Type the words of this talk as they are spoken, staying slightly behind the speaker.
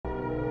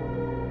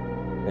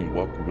Hey,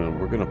 welcome in.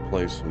 We're gonna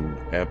play some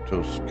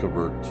Abtos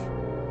Covert,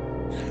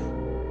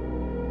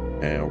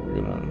 and we're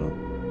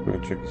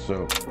gonna check this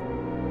out.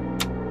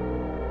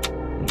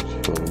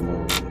 Just photo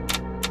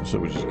mode. So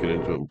we just get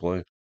into it and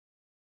play.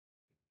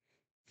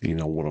 You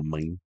know what I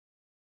mean?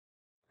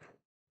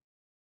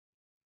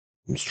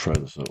 Let's try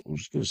this out. We'll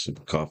just get a sip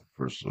of coffee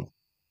first. So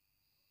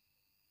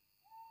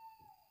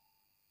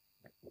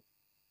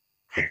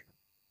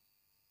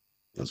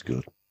that's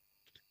good.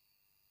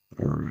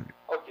 All right.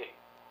 Okay,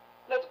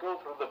 let's go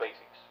through the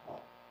basics.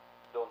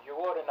 Don't you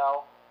worry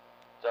now,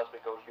 just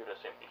because you're a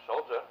simple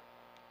soldier.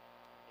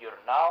 You're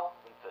now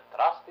in the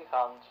trusty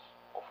hands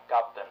of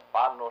Captain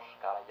Panos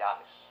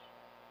Karagiannis.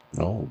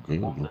 Oh,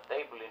 good. On the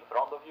table in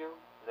front of you,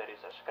 there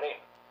is a screen,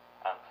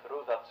 and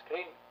through that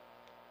screen,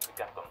 you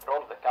can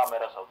control the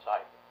cameras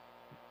outside.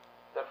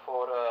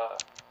 Therefore,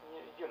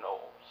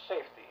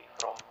 safety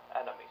from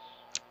enemies.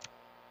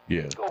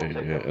 Yeah, Go check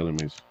them.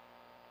 enemies.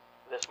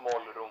 The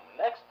small room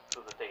next to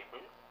the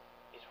table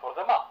is for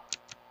the map.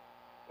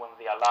 When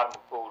the alarm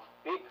goes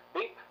beep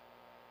beep,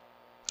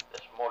 the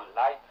small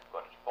light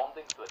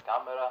corresponding to the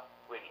camera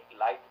will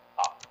light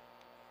up.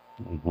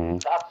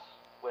 That's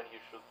when you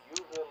should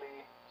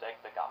usually check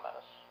the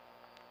cameras.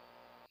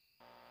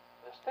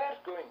 The stairs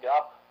going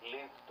up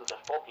lead to the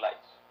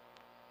spotlights.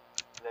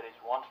 There is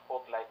one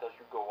spotlight as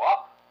you go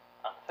up,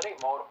 and 3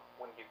 more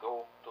when you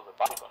go to the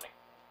balcony.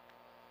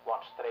 One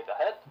straight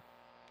ahead,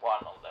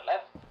 one on the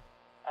left,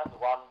 and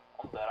one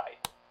on the right.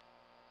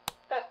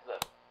 Test them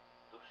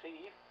to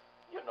see if,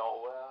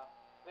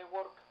 they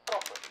work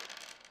properly.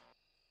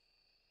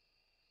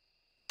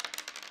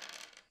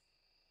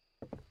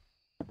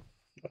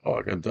 Oh,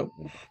 I got that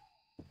one.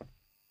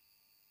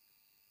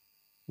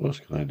 What else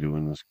can I do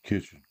in this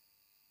kitchen?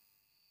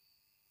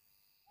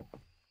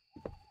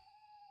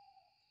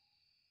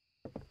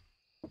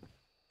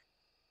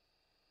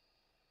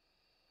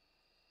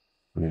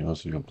 Anything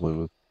else you can play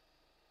with?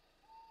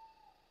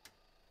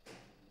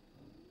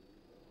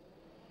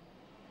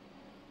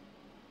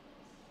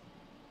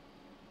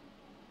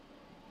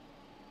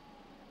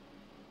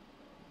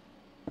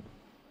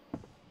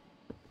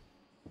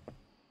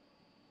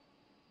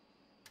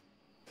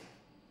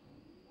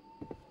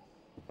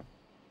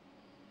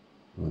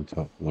 On the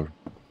top floor.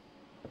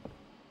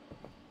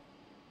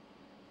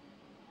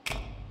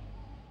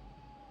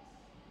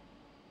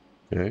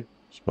 Okay,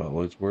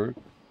 spotlights work.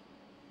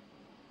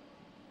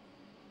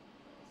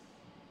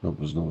 Nope,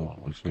 there's another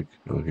one. Looks like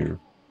go here.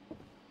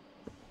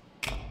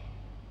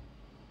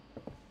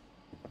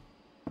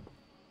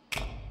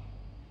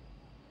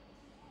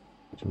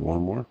 So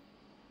one more.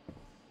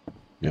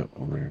 Yep,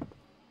 over here.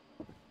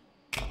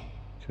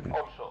 Okay.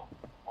 Also,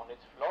 on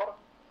its floor,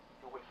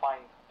 you will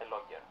find a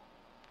locker.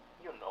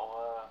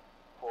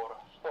 For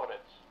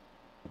storage.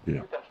 Yeah.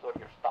 You can store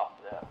your stuff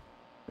there.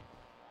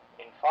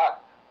 In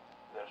fact,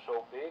 they're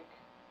so big,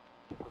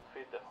 you could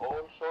fit a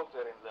whole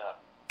soldier in there.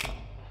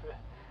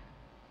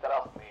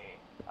 Trust me,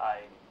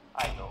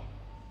 I know.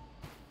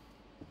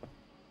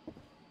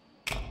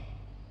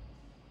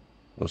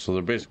 Oh, so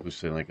they're basically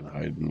saying I can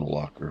hide in the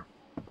locker.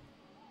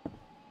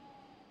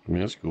 I mean,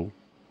 that's cool.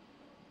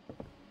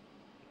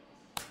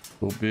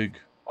 So big.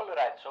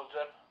 Alright,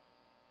 soldier.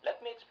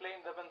 Let me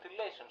explain the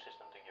ventilation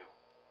system to you.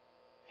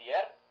 The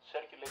air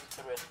circulates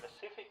through a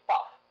specific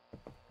path,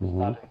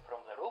 starting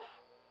from the roof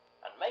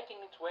and making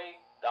its way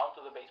down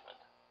to the basement.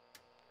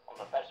 On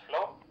the first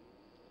floor,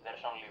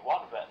 there's only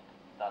one vent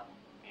that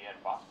the air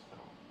passes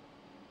through.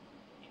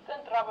 It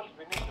then travels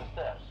beneath the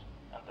stairs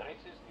and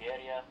reaches the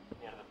area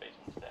near the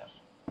basement stairs.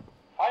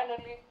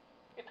 Finally,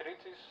 it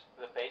reaches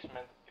the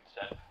basement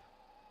itself.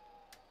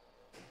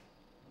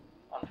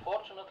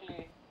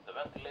 Unfortunately, the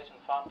ventilation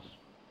fans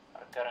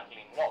are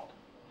currently not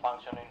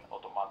functioning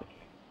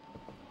automatically.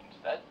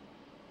 Instead,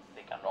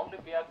 they can only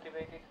be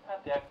activated and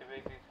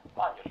deactivated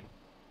manually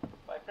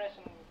by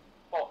pressing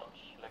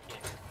buttons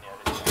located near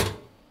it.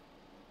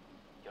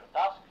 Your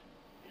task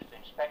is to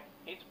inspect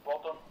each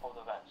button of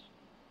the vents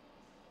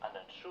and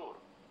ensure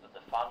that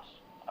the fans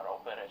are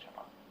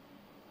operational.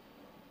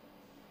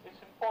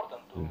 It's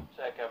important to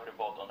check every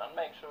button and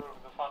make sure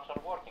the fans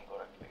are working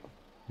correctly.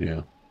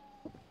 Yeah.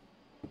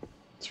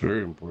 It's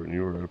very important.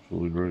 You are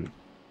absolutely right.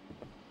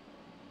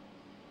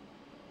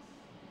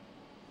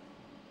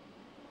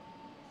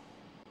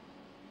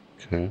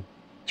 Okay.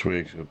 So we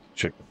actually have to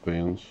check the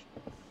fans.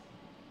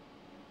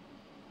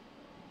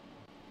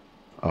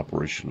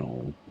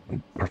 Operational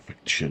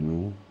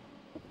perfection.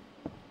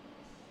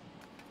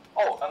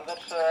 Oh, and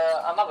there's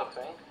another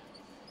thing.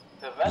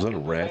 The Is vent that a in the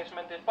rat?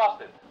 basement is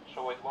busted,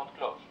 so it won't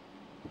close.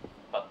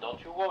 But don't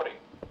you worry,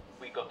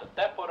 we got a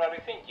temporary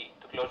thingy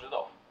to close it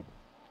off.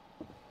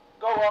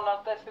 Go on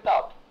and test it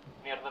out,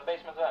 near the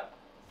basement vent.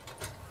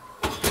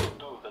 It should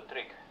do the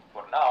trick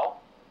for now.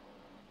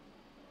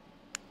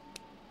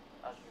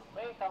 As you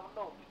may have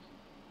noticed,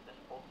 the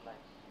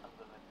spotlights and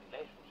the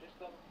ventilation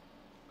system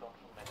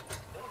consume a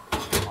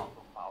significant amount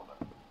of power.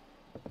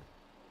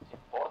 It's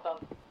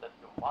important that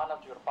you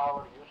manage your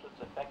power usage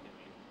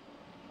effectively,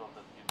 so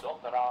that you don't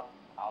run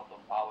out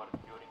of power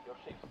during your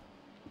shift.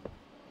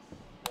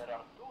 There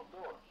are 2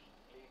 doors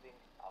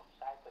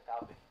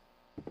cabin.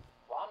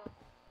 One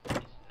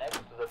is next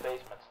to the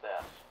basement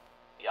stairs.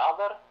 The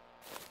other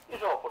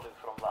is opposite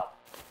from that.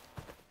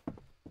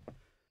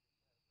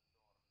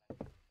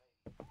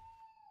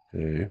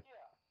 Okay. Yeah,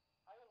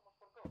 I almost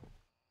forgot.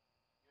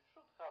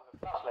 You should have a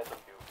flashlight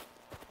on you.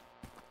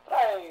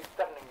 Try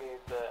turning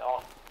it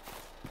on.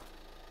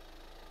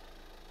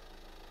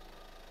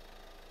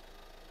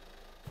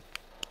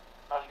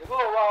 As you go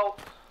out,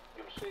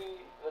 you'll see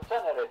the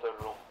generator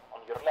room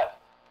on your left.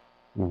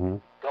 Mm-hmm.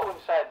 Go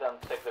inside and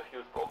check the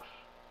fuse box.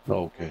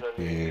 Okay.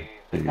 Usually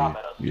the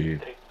cameras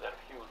trip their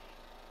fuse.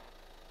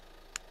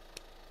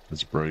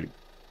 That's bright.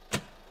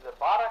 The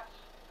barracks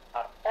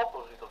are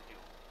opposite of you,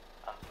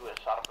 and to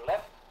a sharp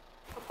left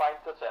to find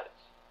the church.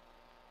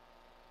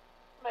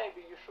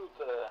 Maybe you should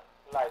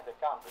light a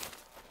candle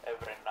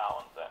every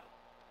now and then.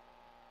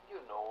 You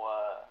know,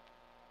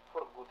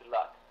 for good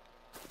luck.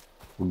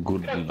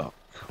 Good Great. luck.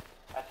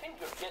 I think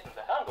you're getting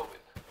the hang of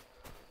it.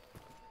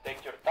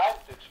 Take your time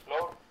to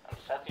explore and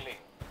settle in.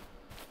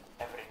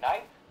 Every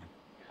night,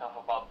 you have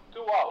about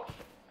 2 hours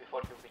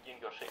before you begin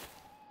your shift.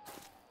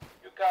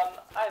 You can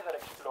either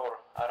explore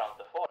around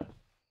the forest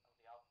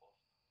and the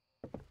outpost,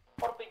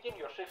 or begin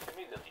your shift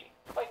immediately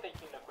by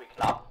taking a quick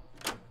nap.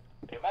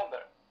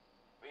 Remember,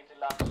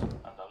 vigilance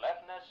and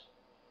alertness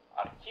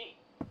are key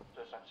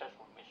to a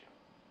successful mission.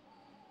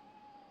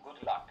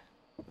 Good luck.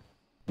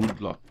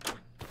 Good luck.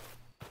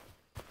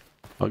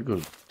 I'll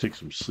go take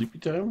some sleepy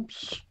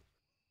times.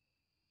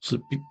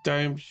 Sleepy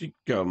time she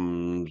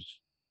comes.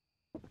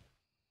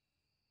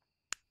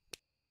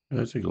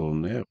 I take a little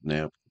nap.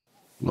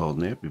 A little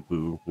nappy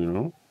poo, you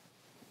know?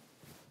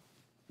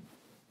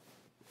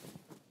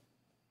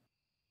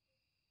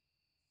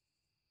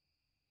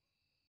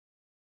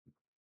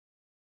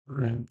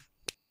 Right.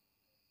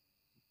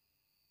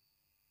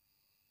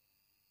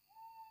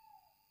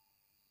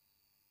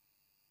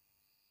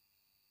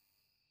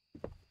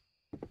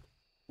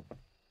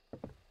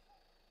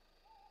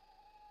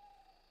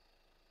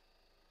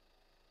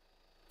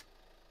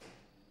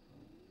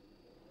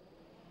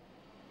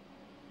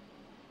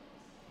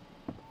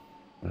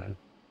 Right.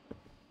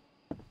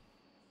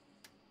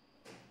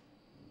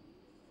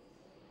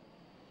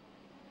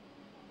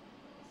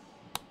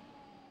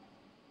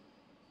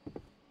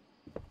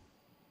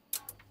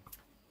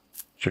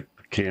 Check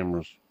the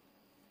cameras.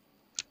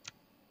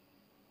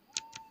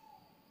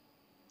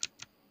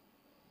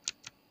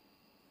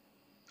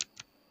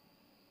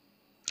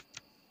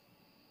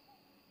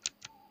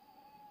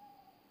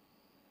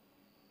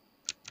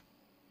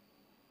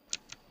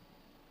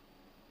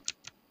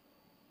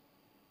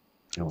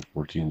 Camera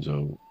 14's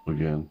out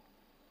again.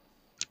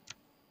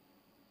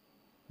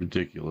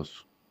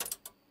 Ridiculous.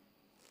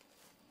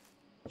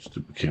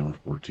 Stupid camera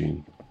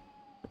 14.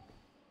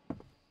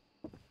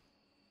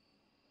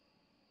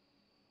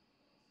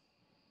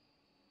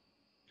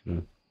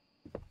 Okay.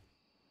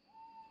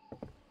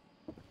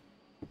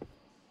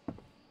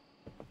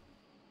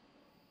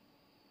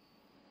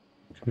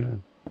 Okay.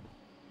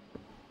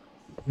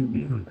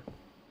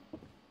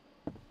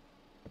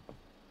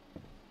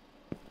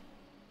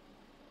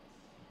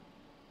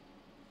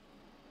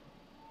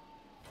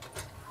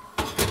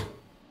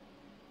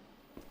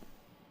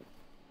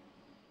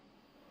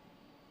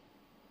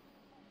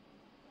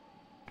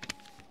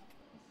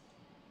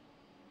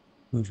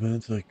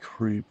 Events I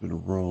creep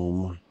and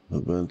roam.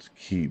 Events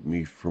keep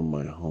me from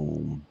my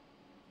home.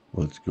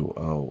 Let's go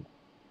out.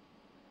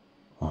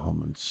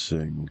 Hum and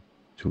sing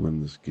to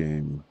win this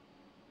game.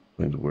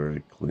 Find where I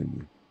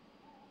cling.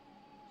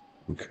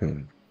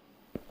 Okay.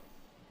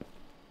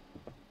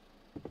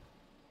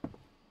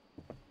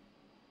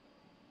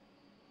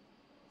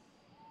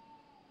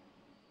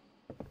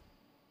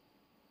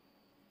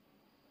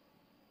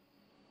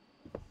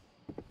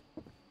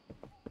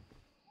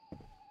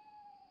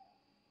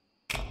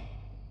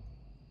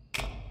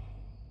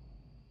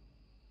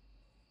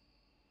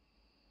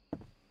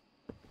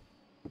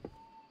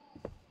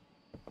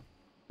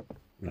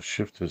 The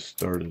shift has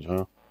started,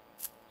 huh?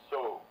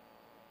 So,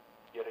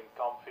 getting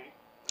comfy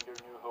in your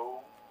new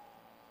home?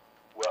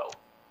 Well,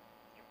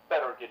 you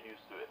better get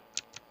used to it.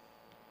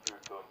 You're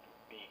going to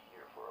be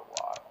here for a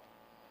while.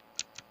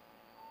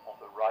 On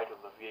the right of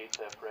the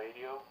VHF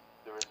radio,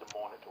 there is a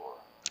monitor.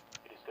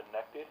 It is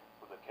connected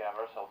with the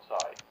cameras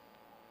outside.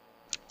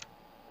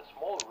 The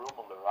small room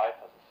on the right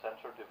has a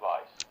sensor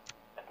device,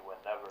 and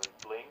whenever it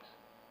blinks,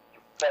 you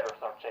better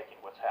start checking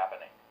what's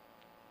happening.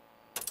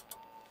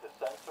 The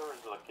sensor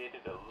is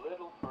located a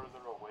little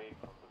further away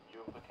from the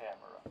view of the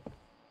camera,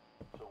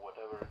 so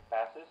whatever it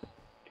passes,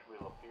 it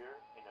will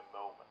appear in a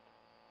moment.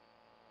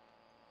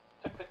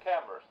 Check the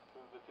cameras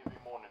through the TV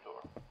monitor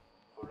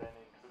for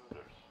any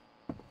intruders.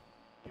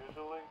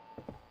 Usually,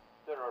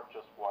 there are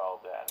just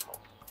wild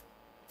animals.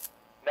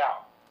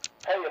 Now,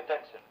 pay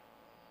attention.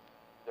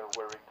 There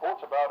were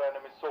reports about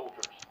enemy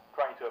soldiers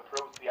trying to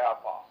approach the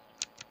outpost.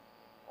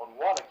 On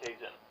one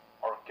occasion,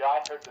 our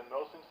guy heard the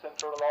nosing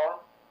sensor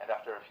alarm, and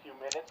after a few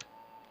minutes,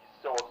 he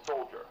saw a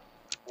soldier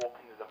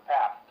walking in the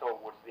path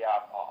towards the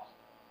outpost.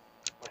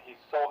 When he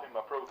saw him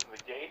approaching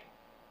the gate,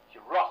 he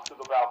rushed to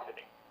the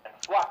balcony and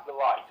flashed the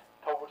light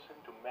towards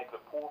make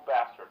the poor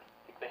bastard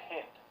take the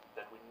hint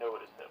that we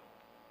noticed him.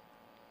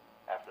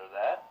 After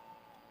that,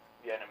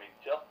 the enemy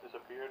just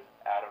disappeared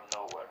out of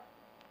nowhere,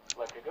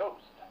 like a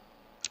ghost.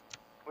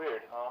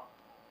 Weird, huh?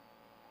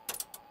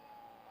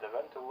 The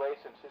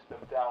ventilation system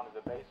down in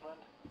the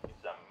basement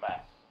is a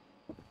mess.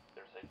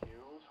 There's a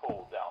huge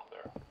hole down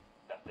there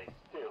that they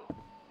still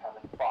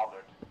haven't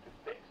bothered to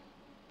fix,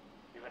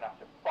 even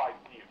after 5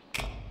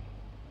 years.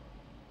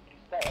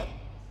 Instead,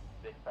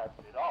 they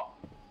fenced it off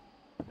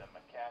with a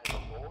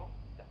mechanical door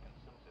that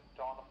consumes a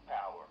ton of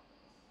power.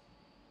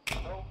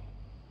 So,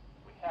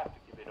 we have to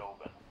keep it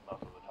open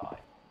most of the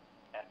time,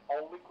 and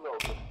only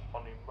close it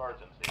on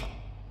emergency.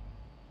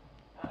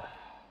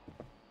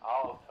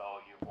 I'll tell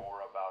you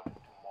more about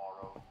it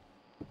tomorrow.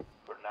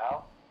 For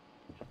now,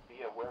 just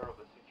be aware of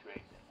the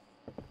situation.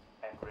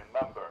 And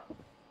remember,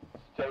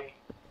 stay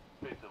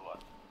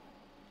vigilant.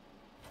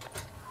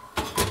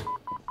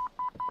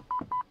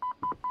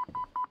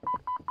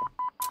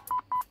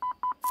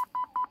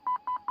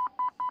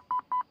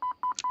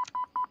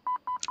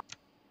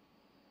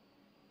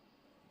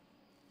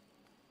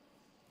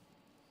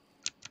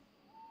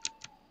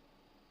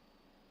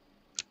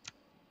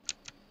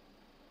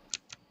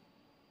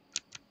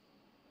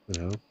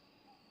 Yeah.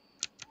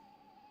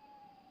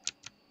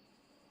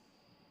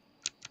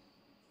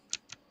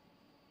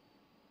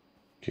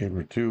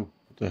 Camera 2.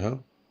 What the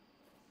hell?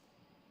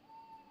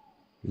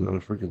 Is that a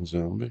freaking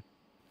zombie?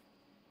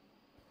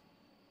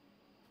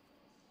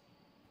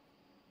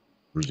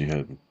 Where's he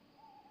heading?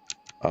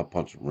 I'll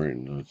punch him right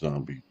into the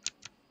zombie.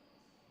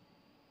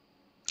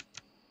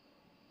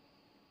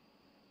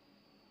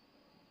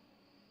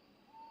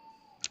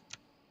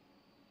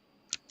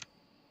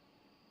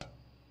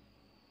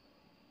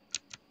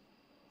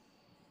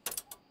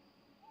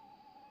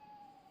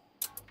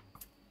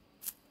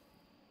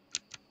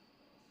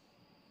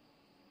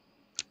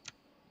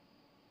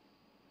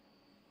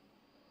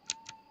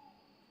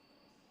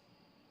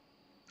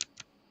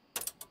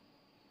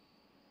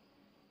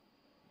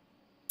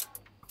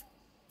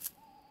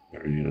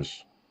 There he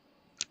is.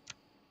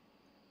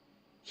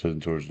 He's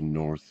heading towards the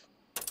north.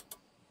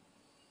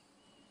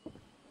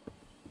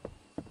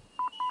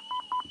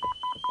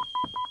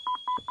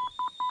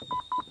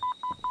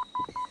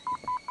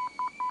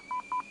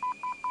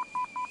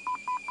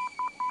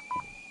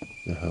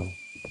 The hell?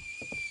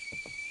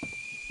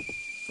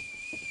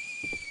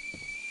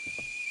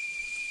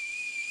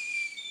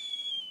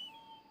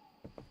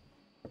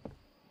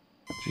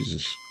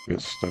 Jesus, I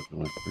got stuck in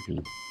my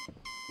freaking...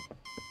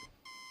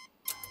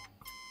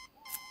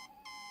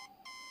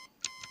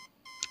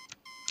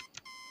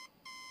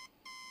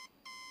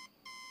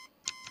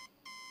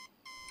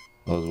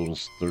 Oh, this one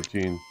is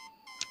 13.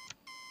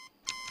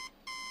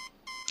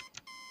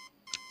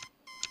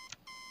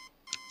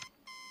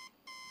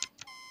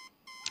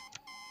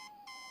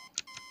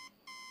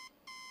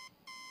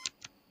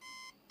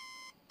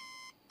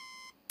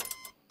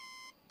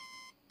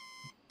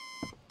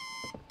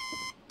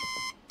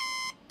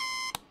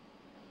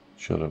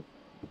 Shut up.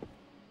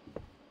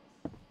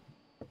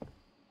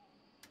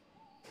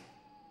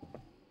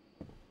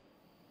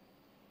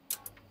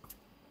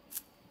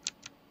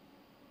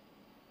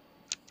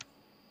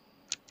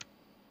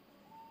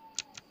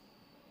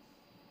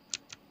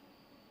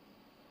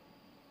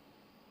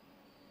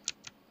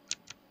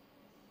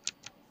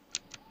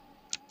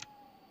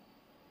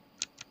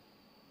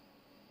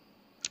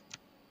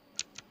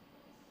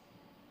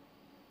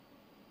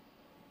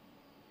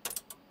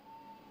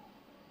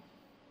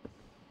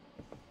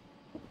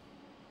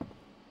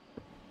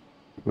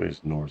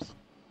 Where's north?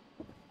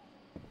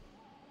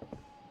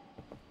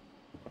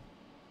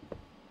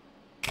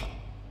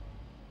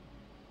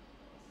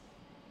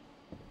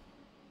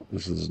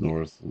 This is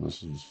north, and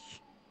this is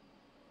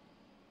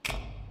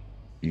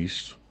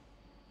east.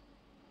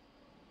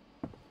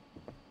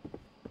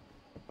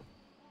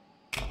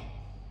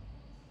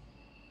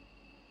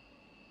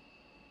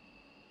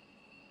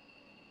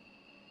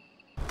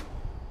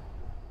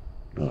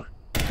 Oh.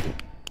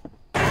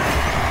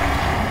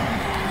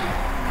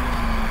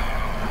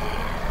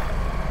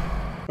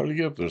 How'd you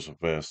get up there so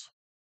fast?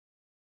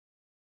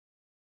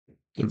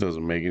 That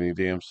doesn't make any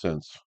damn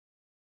sense.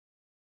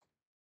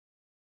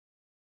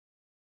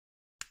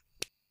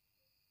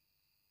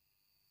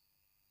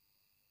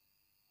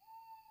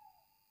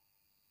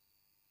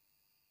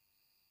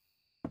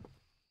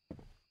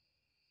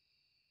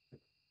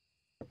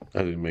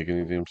 That didn't make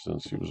any damn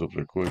sense. He was up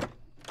there quick.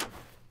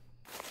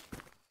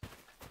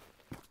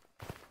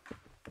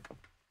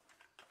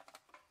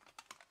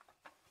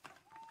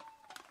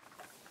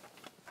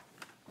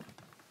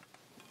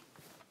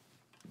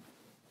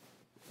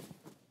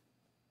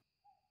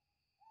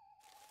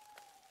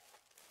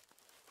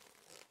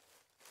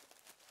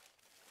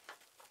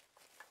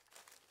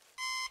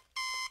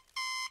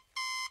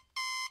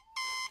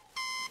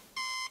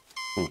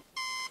 Hmm.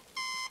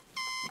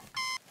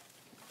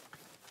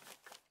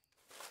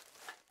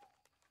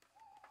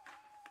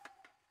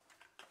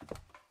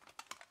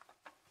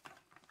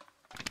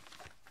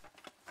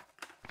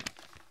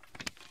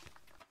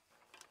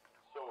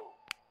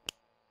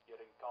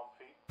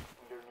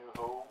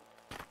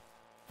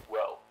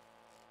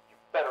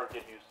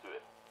 get used to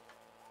it.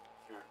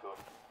 You're going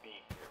to be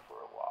here for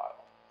a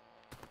while.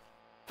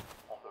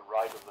 On the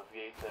right of the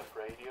VHF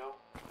radio,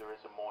 there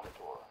is a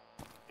monitor.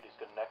 It is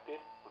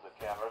connected with the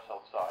cameras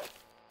outside.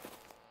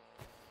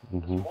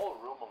 The small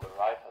room on the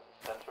right has a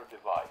sensor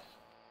device,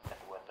 and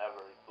whenever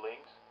it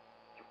blinks,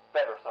 you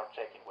better start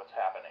checking what's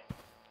happening.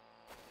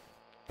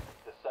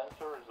 The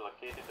sensor is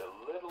located a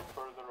little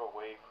further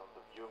away from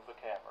the view of the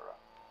camera,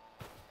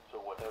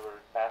 so whatever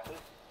it passes,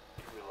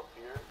 it will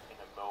appear in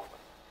a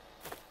moment.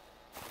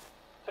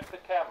 Check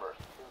the cameras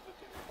through the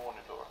TV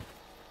monitor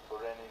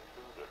for any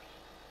intruders.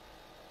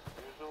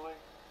 Usually,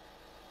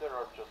 there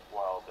are just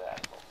wild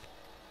animals.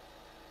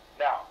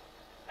 Now,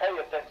 pay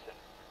attention.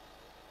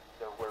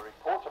 There were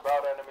reports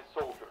about enemy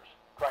soldiers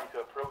trying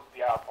to approach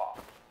the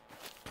outpost.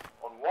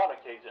 On one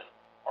occasion,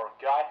 our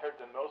guy heard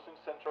the motion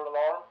sensor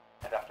alarm,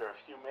 and after a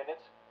few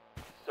minutes,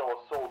 he saw a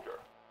soldier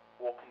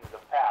walking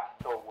the path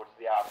towards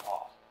the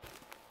outpost.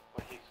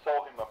 When he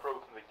saw him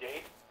approaching the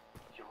gate,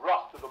 he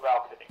rushed to the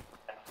balcony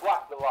and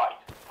flashed the light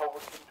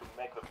towards him to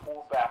make the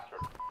poor bastard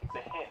take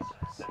the hint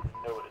that he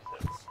noticed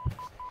him.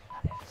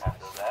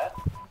 After that,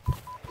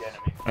 the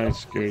enemy I ain't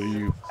scared of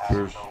you,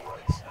 Chris.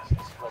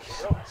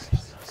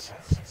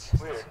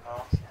 Weird,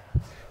 huh?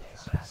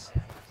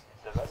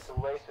 The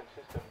ventilation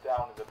system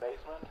down in the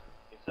basement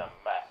is a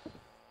mess.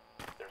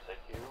 There's a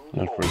huge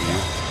Not hole for you.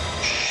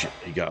 down Shit,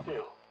 that you they got me.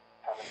 still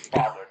haven't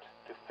bothered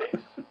to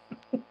fix,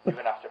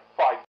 even after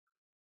 5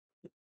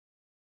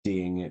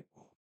 Dang it.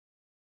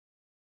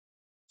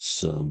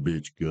 Some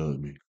bitch got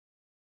me.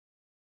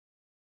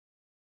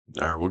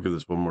 Alright, we'll give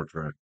this one more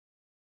try.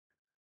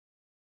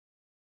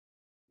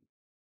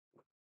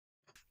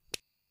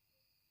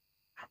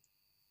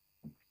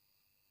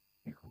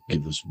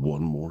 Give this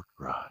one more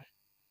try.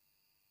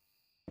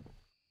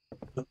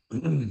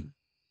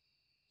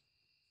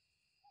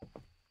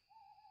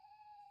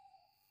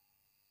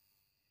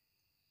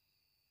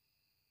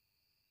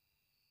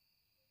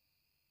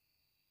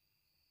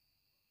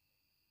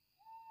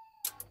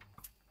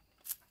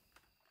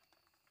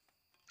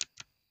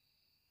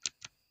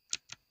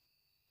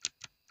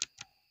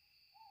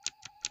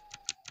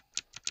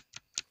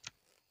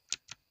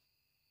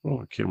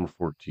 Oh, camera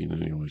 14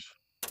 anyways.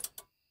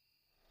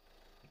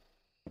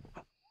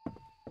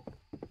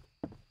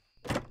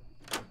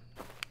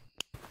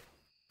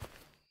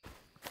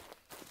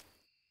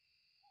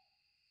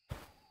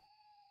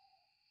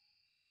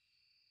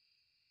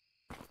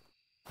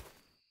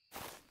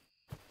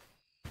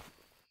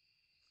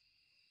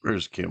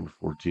 Where's camera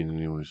 14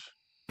 anyways?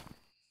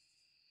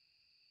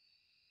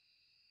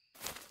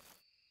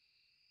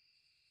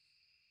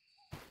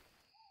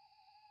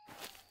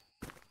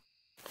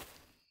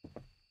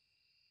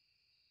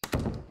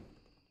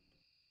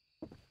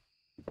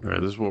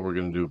 Alright, this is what we're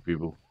going to do,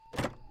 people.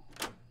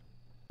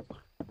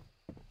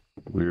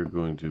 We're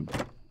going to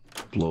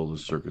blow the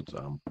circuits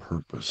on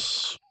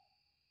purpose.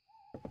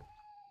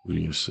 What do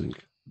you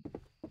think?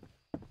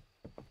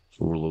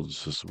 So we'll load the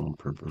system on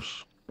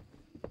purpose.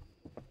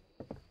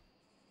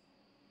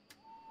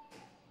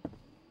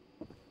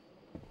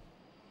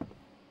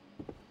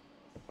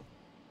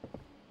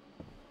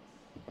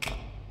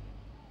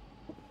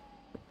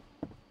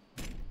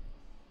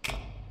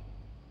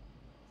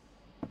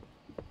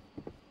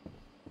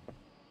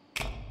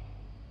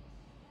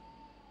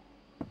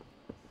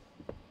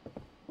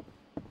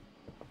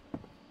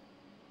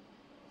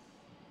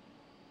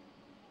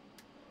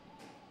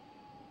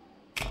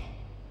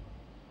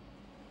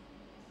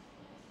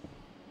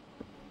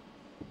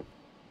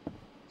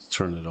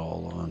 Turn it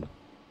all on.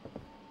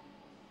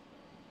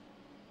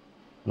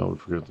 Oh, we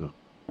forgot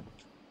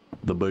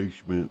the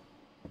basement.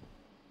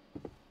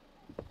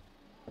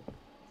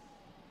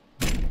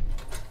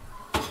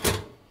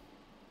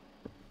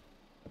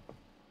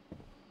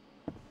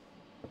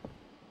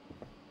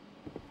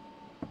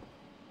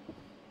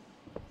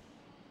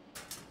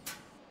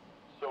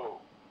 So,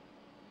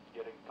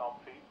 getting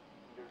comfy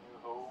in your new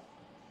home?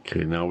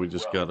 Okay, now we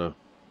just gotta.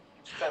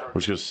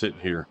 We're just gonna sit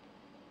here.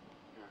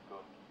 You're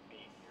going to be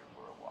here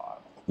for a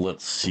while.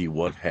 Let's see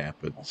what On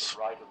happens. the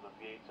right of the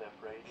VHF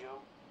radio,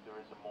 there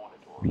is a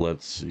monitor.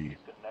 Let's see.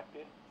 It's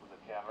connected with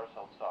the cameras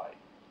outside.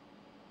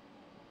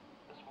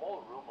 The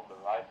small room on the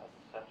right has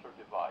a sensor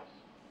device,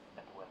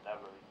 and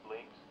whenever it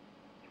blinks,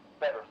 you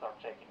better start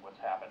checking what's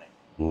happening.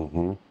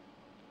 Mm-hmm.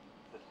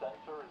 The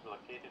sensor is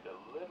located a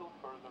little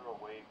further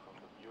away from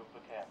the view of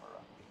the camera,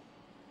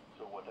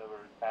 so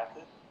whatever it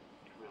passes,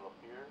 it will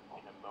appear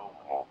in a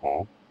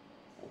moment.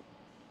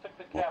 Check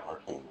the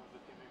cameras through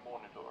the TV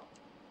monitor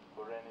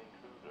for any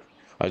intruders.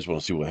 I just want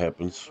to see what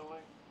happens.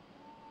 Usually,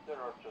 there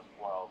are just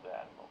wild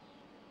animals.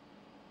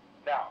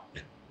 Now,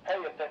 pay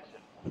attention.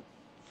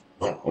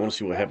 I want to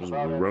see what happens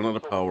when we run out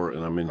of power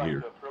and I'm in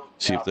here.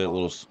 See if that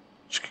little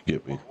can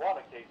get me. On one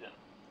occasion,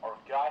 our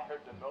guy heard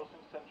the motion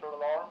sensor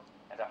alarm,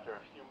 and after a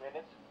few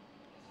minutes,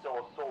 he saw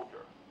a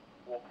soldier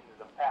walking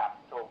the path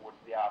towards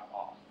the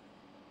outpost.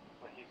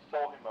 When he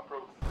saw him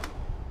approaching,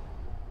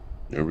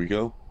 There we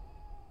go.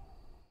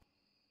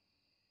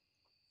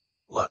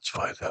 Let's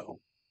find out.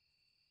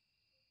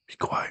 Be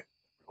quiet,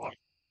 everyone.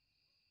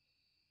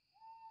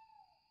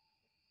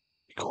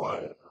 Be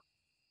quiet.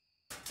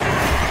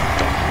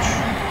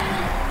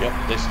 Yep,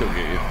 they still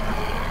get you.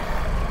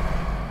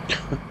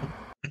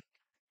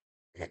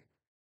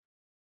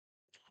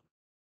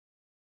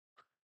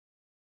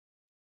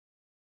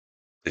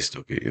 They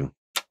still get you.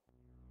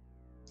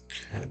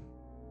 If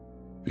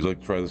you'd like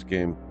to try this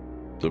game,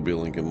 there'll be a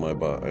link in my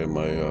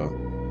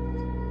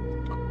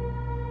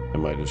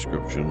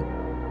description.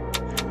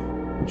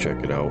 And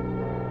check it out.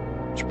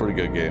 It's a pretty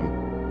good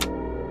game.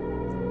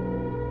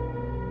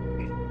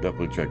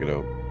 Definitely check it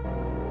out.